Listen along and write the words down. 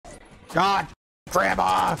God,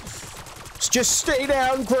 Grandma! Just stay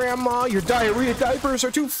down, Grandma. Your diarrhea diapers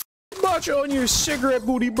are too much on your cigarette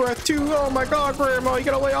booty breath, too. Oh my God, Grandma, you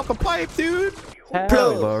gotta lay off the pipe, dude.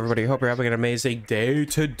 Hello, everybody. Hope you're having an amazing day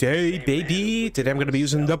today, baby. Today, I'm going to be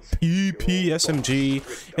using the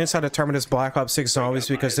PP-SMG inside of Terminus Black Ops 6 Zombies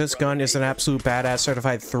because this gun is an absolute badass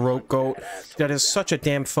certified throat goat. That is such a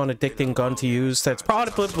damn fun, addicting gun to use. That's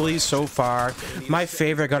probably so far my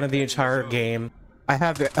favorite gun in the entire game. I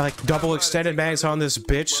have like double extended mags on this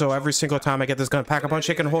bitch, so every single time I get this gun pack a punch,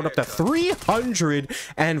 it can hold up to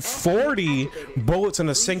 340 bullets in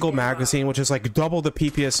a single magazine, which is like double the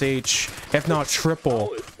PPSH, if not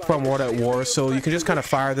triple from what it was. So you can just kind of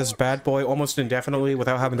fire this bad boy almost indefinitely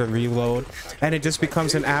without having to reload, and it just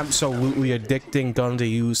becomes an absolutely addicting gun to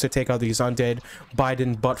use to take out these undead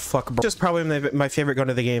Biden buttfuck. Just probably my favorite gun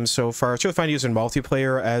of the game so far. It's really fun using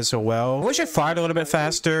multiplayer as well. I wish it fired a little bit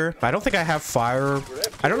faster. I don't think I have fire.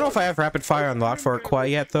 I don't know if I have rapid fire unlocked for it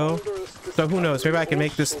quite yet though, so who knows, maybe I can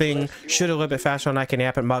make this thing shoot a little bit faster and I can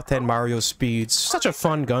yap at 10 Mario speeds. Such a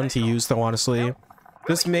fun gun to use though, honestly.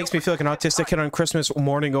 This makes me feel like an autistic kid on Christmas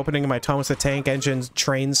morning opening my Thomas the Tank Engine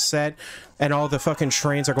train set and all the fucking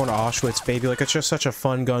trains are going to Auschwitz, baby. Like, it's just such a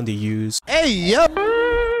fun gun to use. Hey, yep!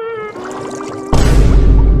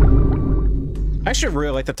 I actually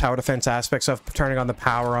really like the tower defense aspects of turning on the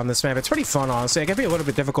power on this map. It's pretty fun, honestly. It can be a little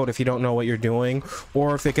bit difficult if you don't know what you're doing,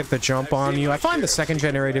 or if they get the jump on you. I find the second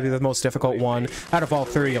generator to be the most difficult one out of all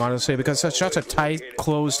three, honestly, because it's such a tight,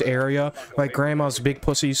 closed area, like Grandma's big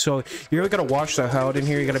pussy. So you really gotta watch the hell in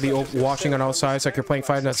here. You gotta be watching on all sides, like you're playing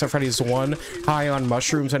Five Nights at Freddy's 1, high on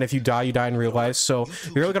mushrooms, and if you die in real life. So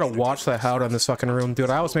you really gotta watch the hell in this fucking room, dude.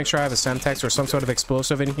 I always make sure I have a Semtex or some sort of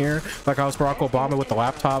explosive in here, like I was Barack Obama with the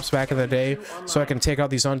laptops back in the day, so I can take out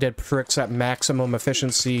these undead pricks at maximum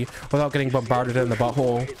efficiency without getting bombarded in the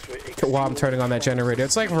butthole while I'm turning on that generator.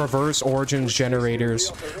 It's like reverse Origins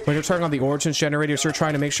generators. When you're turning on the Origins generators, you're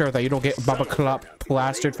trying to make sure that you don't get Bubba Clop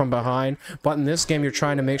plastered from behind, but in this game, you're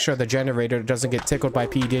trying to make sure the generator doesn't get tickled by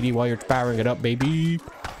P. Diddy while you're powering it up, baby.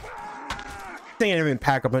 I didn't even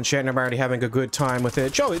pack up on shit and I'm already having a good time with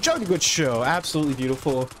it. Joey, good show. Absolutely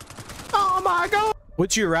beautiful. Oh my God.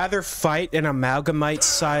 Would you rather fight an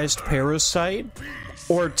amalgamite-sized parasite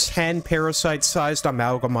or 10 parasite-sized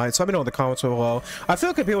amalgamites? Let me know in the comments below. I feel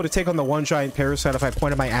like I'd be able to take on the one giant parasite if I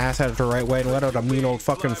pointed my ass at it the right way and let out a mean old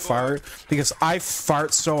fucking fart, because I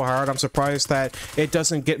fart so hard. I'm surprised that it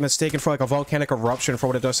doesn't get mistaken for like a volcanic eruption for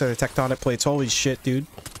what it does to the tectonic plates. Holy shit, dude.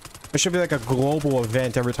 It should be like a global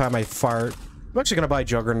event every time I fart. I'm actually gonna buy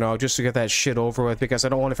Juggernaut just to get that shit over with because I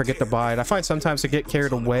don't want to forget to buy it. I find sometimes to get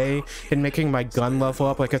carried away in making my gun level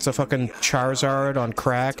up like it's a fucking Charizard on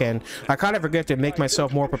crack, and I kind of forget to make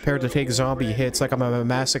myself more prepared to take zombie hits like I'm a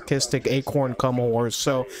masochistic acorn cum horse.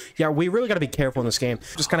 So yeah, we really gotta be careful in this game.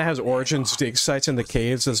 Just kind of has Origins dig sites in the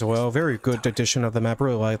caves as well. Very good addition of the map.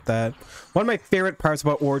 Really like that. One of my favorite parts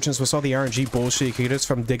about Origins was all the RNG bullshit you could get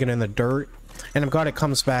from digging in the dirt. And I'm glad it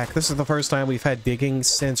comes back. This is the first time we've had digging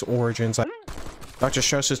since Origins. Dr.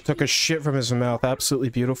 Shush just took a shit from his mouth. Absolutely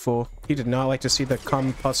beautiful. He did not like to see the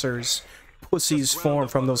cum pussies form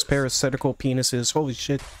from those parasitical penises. Holy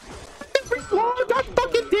shit. God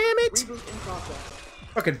fucking damn it!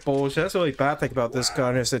 Fucking bullshit. That's the really bad thing about this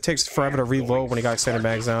gun is it takes forever to reload when you got extended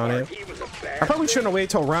mags on it. I probably shouldn't have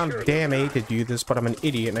waited till round damn 8 to do this, but I'm an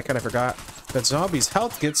idiot and I kind of forgot that zombies'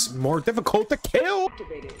 health gets more difficult to kill.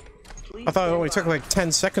 I thought it only took like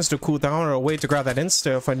 10 seconds to cool down or a way to grab that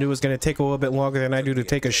insta if I knew it was going to take a little bit longer than I do to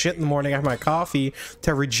take a shit in the morning after my coffee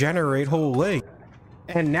to regenerate whole leg.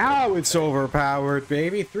 And now it's overpowered,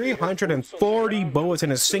 baby. 340 bullets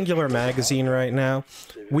in a singular magazine right now.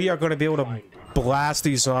 We are going to be able to blast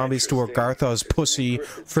these zombies to Agartha's pussy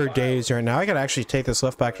for days right now. I gotta actually take this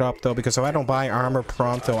left back up though, because if I don't buy armor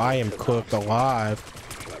pronto, I am cooked alive.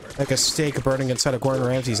 Like a steak burning inside of Gordon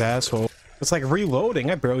Ramsay's asshole. It's like reloading.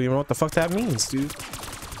 I barely even know what the fuck that means, dude.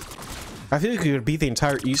 I feel like you could beat the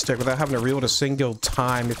entire Easter egg without having to reload a single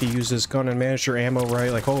time if you use this gun and manage your ammo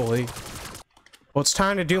right. Like, holy. Well, it's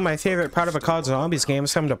time to do my favorite part of a COD Zombies game.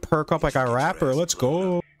 It's time to perk up like a rapper. Let's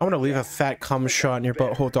go. I'm gonna leave a fat cum shot in your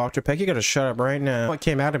butthole, Dr. Peck. You gotta shut up right now. What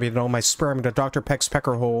came out of me, though, my sperm into Dr. Peck's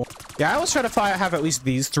pecker hole. Yeah, I always try to have at least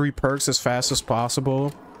these 3 perks as fast as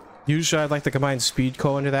possible. Usually I'd like to combine speed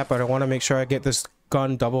co into that, but I want to make sure I get this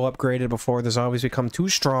gun double upgraded before the zombies become too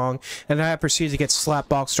strong, and then I proceed to get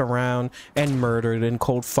slapboxed around and murdered in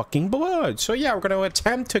cold fucking blood. So yeah, we're going to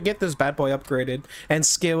attempt to get this bad boy upgraded and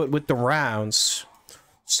scale it with the rounds.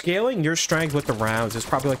 Scaling your strength with the rounds is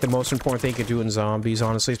probably like the most important thing you can do in zombies,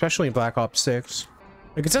 honestly, especially in Black Ops 6.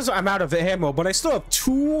 Like, it says I'm out of ammo, but I still have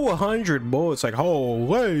 200 bullets. Like,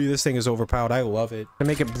 holy, this thing is overpowered. I love it. I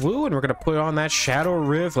make it blue, and we're gonna put on that Shadow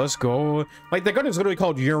Rift. Let's go. Like, the gun is literally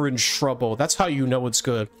called Urine Trouble. That's how you know it's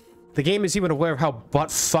good. The game is even aware of how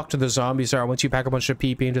butt-fucked the zombies are once you pack a bunch of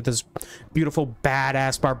PP into this beautiful,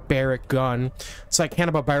 badass, barbaric gun. It's like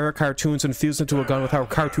Hanna-Barbera cartoons infused into a gun with how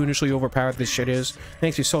cartoonishly overpowered this shit is.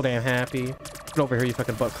 Makes me so damn happy. Get over here, you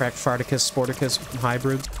fucking butt-crack Farticus, Sporticus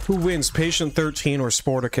hybrid. Who wins, Patient 13 or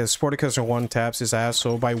Sporticus? Sporticus are one-taps his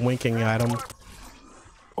asshole by winking at him.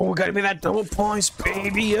 Oh, we gotta be that double points,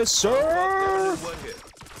 baby, yes, sir!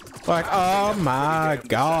 Like, oh my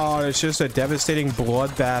god, it's just a devastating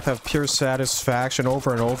bloodbath of pure satisfaction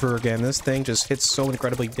over and over again. This thing just hits so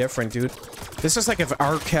incredibly different, dude. This is like if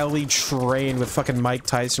R. Kelly trained with fucking Mike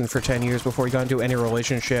Tyson for 10 years before he got into any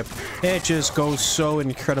relationship. It just goes so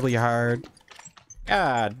incredibly hard.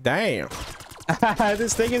 God damn.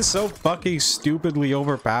 This thing is so fucking stupidly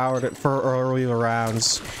overpowered for early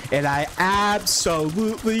rounds. And I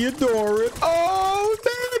absolutely adore it. Oh,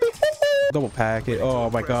 baby! Double pack it. Oh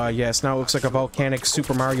my god, yes. Now it looks like a volcanic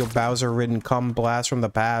Super Mario Bowser ridden cum blast from the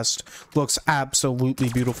past. Looks absolutely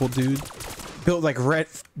beautiful, dude. Built like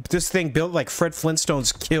this thing built like Fred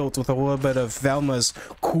Flintstone's kilt with a little bit of Velma's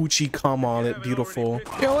coochie cum on it. Beautiful.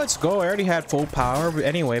 Yo, let's go. I already had full power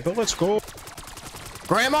anyway, but let's go.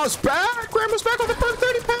 Grandma's back! Grandma's back on the perk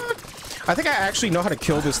 30 pack! I think I actually know how to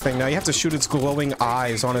kill this thing now. You have to shoot its glowing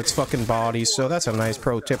eyes on its fucking body, so that's a nice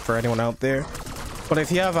pro tip for anyone out there. But if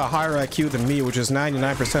you have a higher IQ than me, which is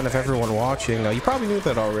 99% of everyone watching, you probably knew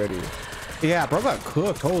that already. Yeah, bro got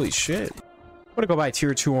cooked. Holy shit. I'm gonna go buy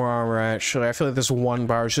tier 2 armor, actually. I feel like this 1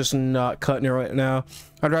 bar is just not cutting it right now.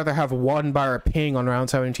 I'd rather have 1 bar ping on round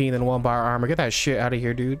 17 than 1 bar armor. Get that shit out of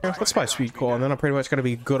here, dude. Let's buy Sweet Coal, and then I'm pretty much gonna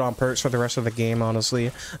be good on perks for the rest of the game, honestly.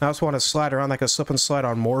 I also want to slide around like a slip and slide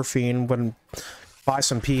on morphine when buy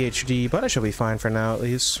some PhD, but I should be fine for now, at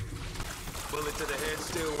least.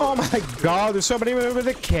 Oh my god, there's somebody over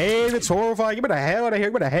the cave. It's horrifying. Get me the hell out of here.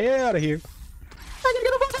 Get me the hell out of here. I gotta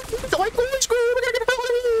get a fucking like screw. I gotta get the hell out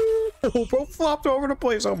of here. Oh, bro flopped over the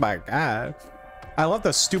place. Oh my god. I love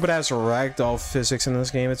the stupid ass ragdoll physics in this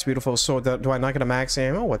game. It's beautiful. So do I not get a max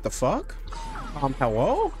ammo? What the fuck?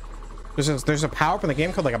 Hello? There's a power up in the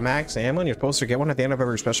game called like a max ammo, and you're supposed to get one at the end of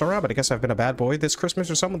every special round, but I guess I've been a bad boy this Christmas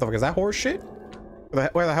or something. What the fuck is that horse shit?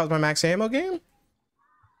 Where the hell's my max ammo game?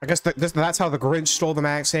 I guess that's how the Grinch stole the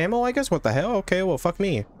max ammo, I guess? What the hell? Okay, well, fuck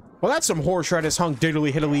me. Well, that's some horseradish hung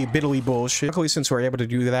diddly hiddly biddly bullshit. Luckily, since we're able to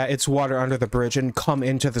do that, it's water under the bridge and come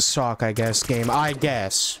into the sock, I guess, game. I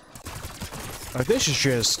guess. This is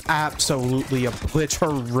just absolutely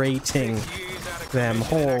obliterating them.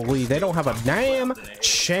 Holy, they don't have a damn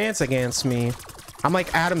chance against me. I'm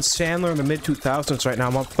like Adam Sandler in the mid-2000s right now.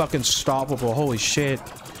 I'm fucking stoppable. Holy shit.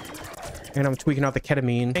 And I'm tweaking out the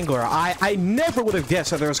ketamine. Mangler. I never would have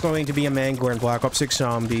guessed that there was going to be a Mangler in Black Ops 6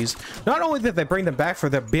 Zombies. Not only did they bring them back for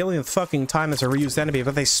the billionth fucking time as a reused enemy,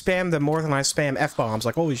 but they spammed them more than I spam F-bombs.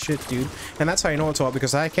 Like, holy shit, dude. And that's how you know it's all,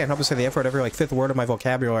 because I can't help but say the F word every, like, 5th word of my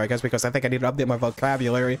vocabulary, I guess, because I think I need to update my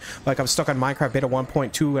vocabulary. Like, I'm stuck on Minecraft beta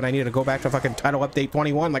 1.2, and I need to go back to fucking title update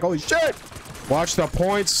 21. Like, holy shit! Watch the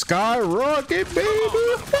points skyrocket, baby!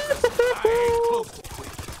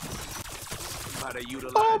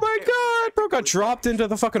 Oh my god, bro got dropped into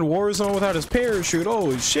the fucking war zone without his parachute.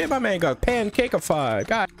 Holy shit, my man got pancakeified.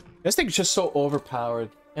 God, this thing's just so overpowered,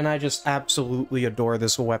 and I just absolutely adore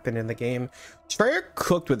this weapon in the game. Treyarch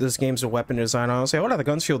cooked with this game's weapon design, honestly. A lot of the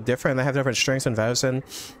guns feel different. They have different strengths and values than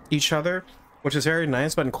each other, which is very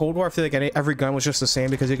nice. But in Cold War, I feel like every gun was just the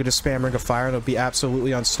same, because you could just spam Ring of Fire and it would be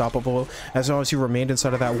absolutely unstoppable as long as you remained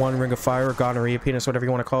inside of that one Ring of Fire or gonorrhea penis, whatever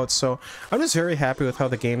you want to call it. So I'm just very happy with how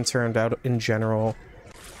the game turned out in general.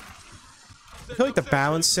 I feel like the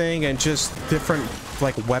balancing and just different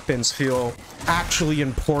like weapons feel actually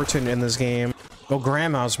important in this game. Well,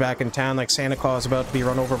 Grandma's back in town, like Santa Claus about to be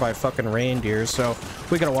run over by fucking reindeer, so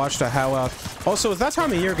we gotta watch the hell out. Also, at that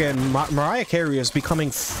time of year again, Mariah Carey is becoming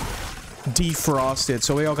defrosted,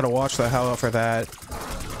 so we all gotta watch the hell out for that.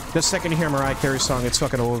 The second you hear Mariah Carey's song, it's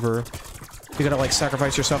fucking over. You gotta like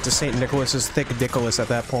sacrifice yourself to Saint Nicholas's thick dickolas at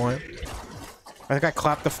that point. I think I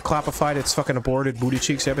clapified its fucking aborted booty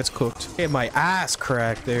cheeks. Yep, it's cooked. Hey, my ass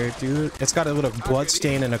cracked there, dude. It's got a little blood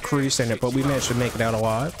stain and a crease in it, but we managed to make it out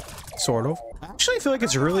alive. Sort of. I actually feel like you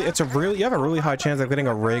have a really high chance of getting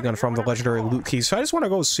a ray gun from the legendary loot key, so I just want to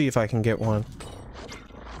go see if I can get one.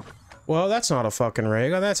 Well, that's not a fucking ray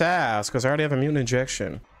gun, that's ass, because I already have immune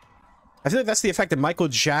injection. I feel like that's the effect that Michael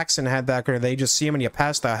Jackson had back where they just see him and you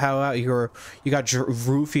pass the hell out. You got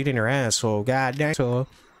roofied in your asshole. God damn. So,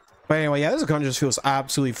 but anyway, yeah, this gun just feels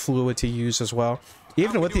absolutely fluid to use as well.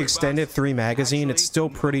 even with the extended 3 magazine, it's still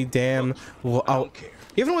pretty damn well.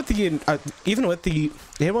 Even with the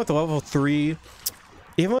level 3,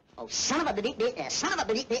 even with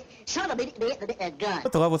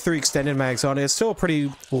the level 3 extended mags on it, it's still a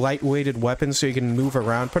pretty light-weighted weapon, so you can move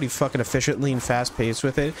around pretty fucking efficiently and fast-paced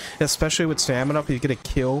with it. Especially with stamina, if you get a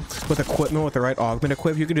kill with equipment, with the right augment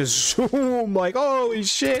equip, you can just zoom like, holy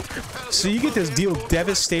shit. So you get to deal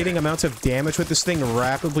devastating amounts of damage with this thing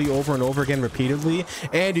rapidly over and over again repeatedly,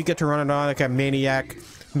 and you get to run it on like a maniac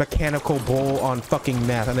mechanical bull on fucking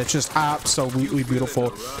meth, and it's just absolutely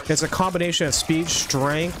beautiful. It's a combination of speed,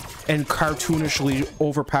 strength, and cartoonishly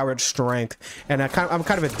overpowered strength, and I'm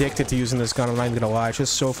kind of addicted to using this gun. I'm not even gonna lie, it's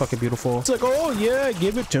just so fucking beautiful. It's like, oh yeah,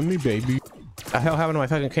 give it to me, baby. The hell happened to my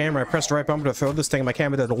fucking camera? I pressed the right bumper to throw this thing, and my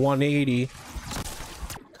camera did a 180.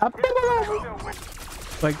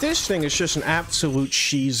 Like, this thing is just an absolute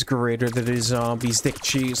cheese grater that is zombies, dick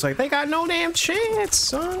cheese. Like, they got no damn chance,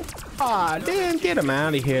 son. Aw, damn, get them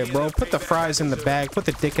out of here, bro. Put the fries in the bag, put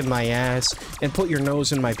the dick in my ass, and put your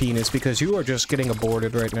nose in my penis, because you are just getting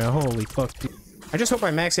aborted right now. Holy fuck, dude. I just hope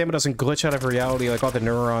my max ammo doesn't glitch out of reality like all the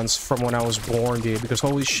neurons from when I was born, dude, because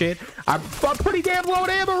holy shit, I'm pretty damn low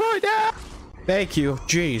on ammo right now. Thank you.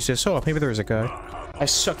 Jesus. Oh, maybe there's a guy. I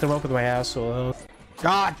sucked him up with my asshole.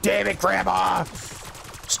 God damn it, Grandma!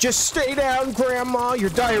 Just stay down, Grandma. Your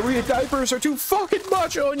diarrhea diapers are too fucking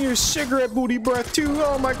much on your cigarette booty breath, too.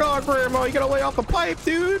 Oh my god, Grandma, you gotta lay off the pipe,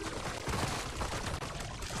 dude.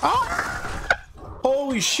 Ah!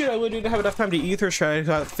 Holy shit, I literally didn't have enough time to ether shot. I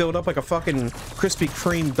got filled up like a fucking Krispy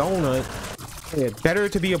Kreme donut. Yeah, better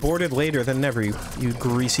to be aborted later than never, you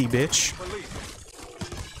greasy bitch.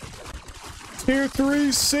 Tier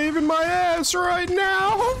 3 saving my ass right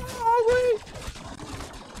now. Holy.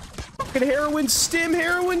 Heroin stim,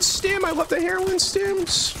 heroin stim. I love the heroin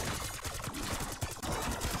stims.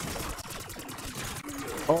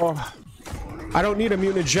 Oh, I don't need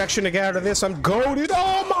immune ejection to get out of this. I'm goated.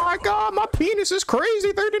 Oh my god, my penis is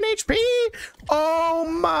crazy. 13 HP. Oh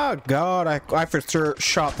my god, I for sure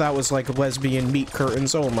shot that was like lesbian meat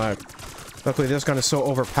curtains. Oh my. Luckily, this gun is so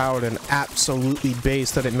overpowered and absolutely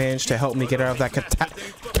based that it managed to help me get out of that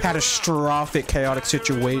catastrophic, chaotic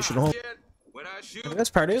situation. Oh. The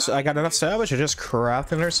best part is, I got enough salvage to just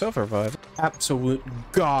craft another silver revive. Absolute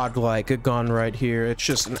godlike gun right here. It's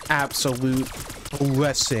just an absolute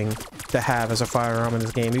blessing to have as a firearm in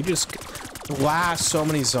this game. You just blast so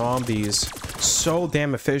many zombies so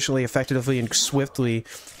damn efficiently, effectively, and swiftly.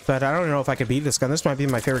 But I don't know if I could beat this gun. This might be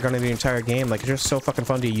my favorite gun in the entire game. Like, it's just so fucking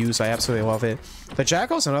fun to use. I absolutely love it. The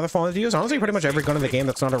Jackal's another fun to use. Honestly, pretty much every gun in the game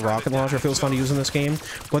that's not a rocket launcher feels fun to use in this game.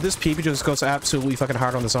 But this PP just goes absolutely fucking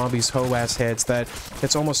hard on the zombies' hoe-ass heads that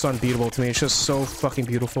it's almost unbeatable to me. It's just so fucking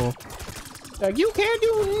beautiful. Like, you can't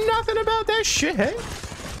do nothing about that shit, hey?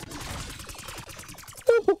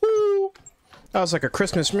 That was like a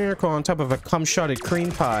Christmas miracle on top of a cum-shotted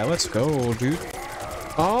cream pie. Let's go, dude.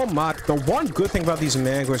 Oh my, the one good thing about these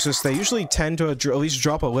mags is just they usually tend to at least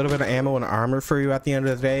drop a little bit of ammo and armor for you at the end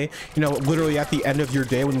of the day. You know, literally at the end of your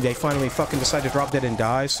day when they finally fucking decide to drop dead and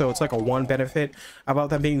die. So it's like a one benefit about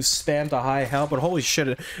them being spammed to high hell. But holy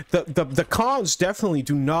shit, the cons definitely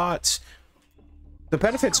do not... The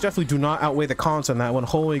benefits definitely do not outweigh the cons on that one.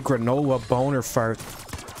 Holy granola boner fart.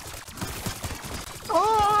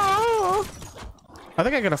 I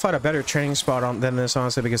think I gotta find a better training spot than this,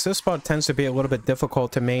 honestly, because this spot tends to be a little bit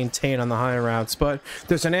difficult to maintain on the higher routes. But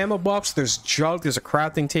there's an ammo box, there's jug, there's a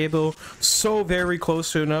crafting table, so very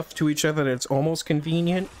close enough to each other that it's almost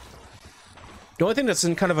convenient. The only thing that's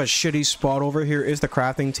in kind of a shitty spot over here is the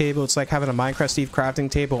crafting table. It's like having a Minecraft Steve crafting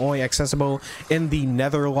table only accessible in the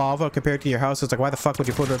nether lava compared to your house. It's like, why the fuck would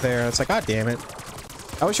you put it there? It's like, god damn it.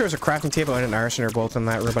 I wish there was a crafting table and an arsoner both in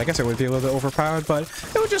that room, but I guess it would be a little bit overpowered, but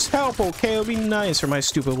it would just help, okay? It would be nice for my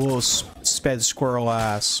stupid little sped squirrel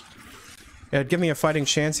ass. It'd give me a fighting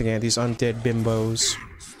chance against these undead bimbos.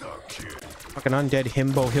 Fucking undead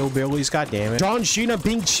himbo hillbillies, goddammit. John Cena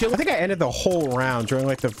being chill. I think I ended the whole round during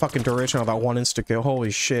like the fucking duration of that one insta-kill.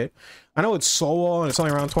 Holy shit. I know it's solo and it's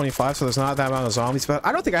only around 25, so there's not that amount of zombies, but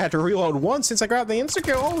I don't think I had to reload once since I grabbed the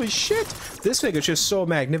insta-kill. Holy shit. This thing is just so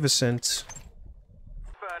magnificent.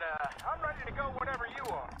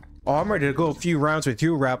 Oh, I'm ready to go a few rounds with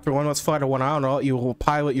you, Raptor. One, let's fight a one. I don't know. You will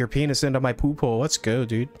pilot your penis into my poop hole. Let's go,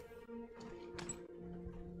 dude.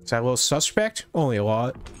 Is that a little suspect? Only a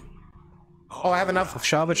lot. Oh, I have enough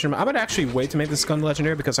salvage. I'm gonna actually wait to make this gun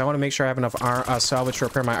legendary because I want to make sure I have enough salvage to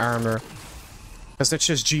repair my armor. Because that's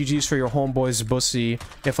just GG's for your homeboy's bussy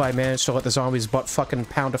if I manage to let the zombies butt fucking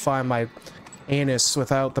poundify my anus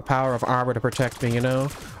without the power of armor to protect me, you know?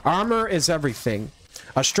 Armor is everything.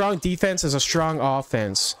 A strong defense is a strong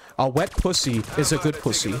offense. A wet pussy is a good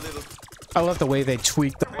pussy. I love the way they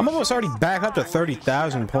tweaked. I'm almost already back up to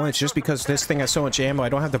 30,000 points just because this thing has so much ammo. I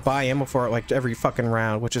don't have to buy ammo for it like every fucking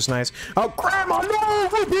round, which is nice. Oh, Grandma, no!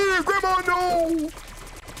 Grandma, no!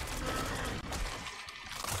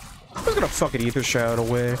 I'm gonna fucking ether shout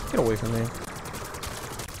away. Get away from me.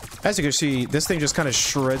 As you can see, this thing just kind of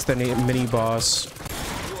shreds the mini boss.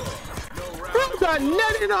 I got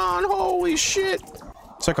netted on! Holy shit!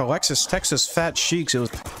 It's like Alexis Texas Fat Cheeks. It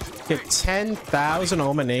was get 10,000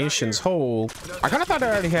 eliminations. Whole. I kind of thought I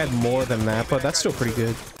already had more than that, but that's still pretty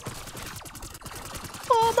good.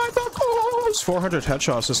 Oh my god! 400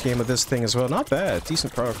 headshots this game with this thing as well. Not bad.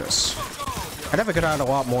 Decent progress. I never get out a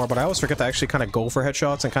lot more, but I always forget to actually kind of go for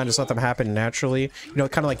headshots and kind of just let them happen naturally. You know,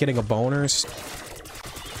 kind of like getting a bonus.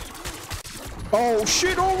 Oh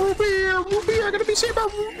shit! Oh, Ruby! I gotta be safe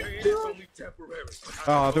about Ruby!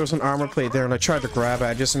 Oh, there was an armor plate there, and I tried to grab it.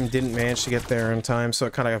 I just didn't manage to get there in time, so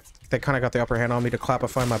they kind of got the upper hand on me to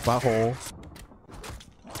clapify my butthole.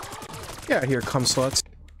 Yeah, here comes sluts.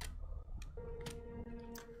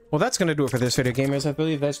 Well, that's going to do it for this video, gamers. I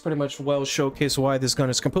believe that's pretty much well showcased why this gun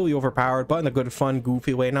is completely overpowered, but in a good, fun,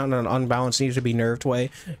 goofy way, not in an unbalanced, needs to be nerfed way.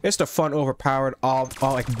 It's the fun, overpowered, all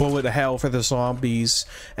like bullet hell for the zombies,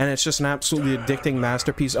 and it's just an absolutely addicting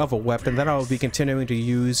masterpiece of a weapon that I'll be continuing to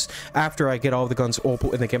use after I get all the guns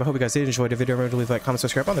open in the game. I hope you guys did enjoy the video. Remember to leave a like, comment,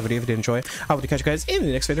 subscribe on the video if you did enjoy. I hope to catch you guys in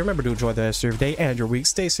the next video. Remember to enjoy the rest of your day and your week.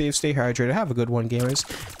 Stay safe, stay hydrated. Have a good one, gamers.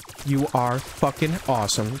 You are fucking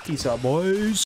awesome. Peace out, boys.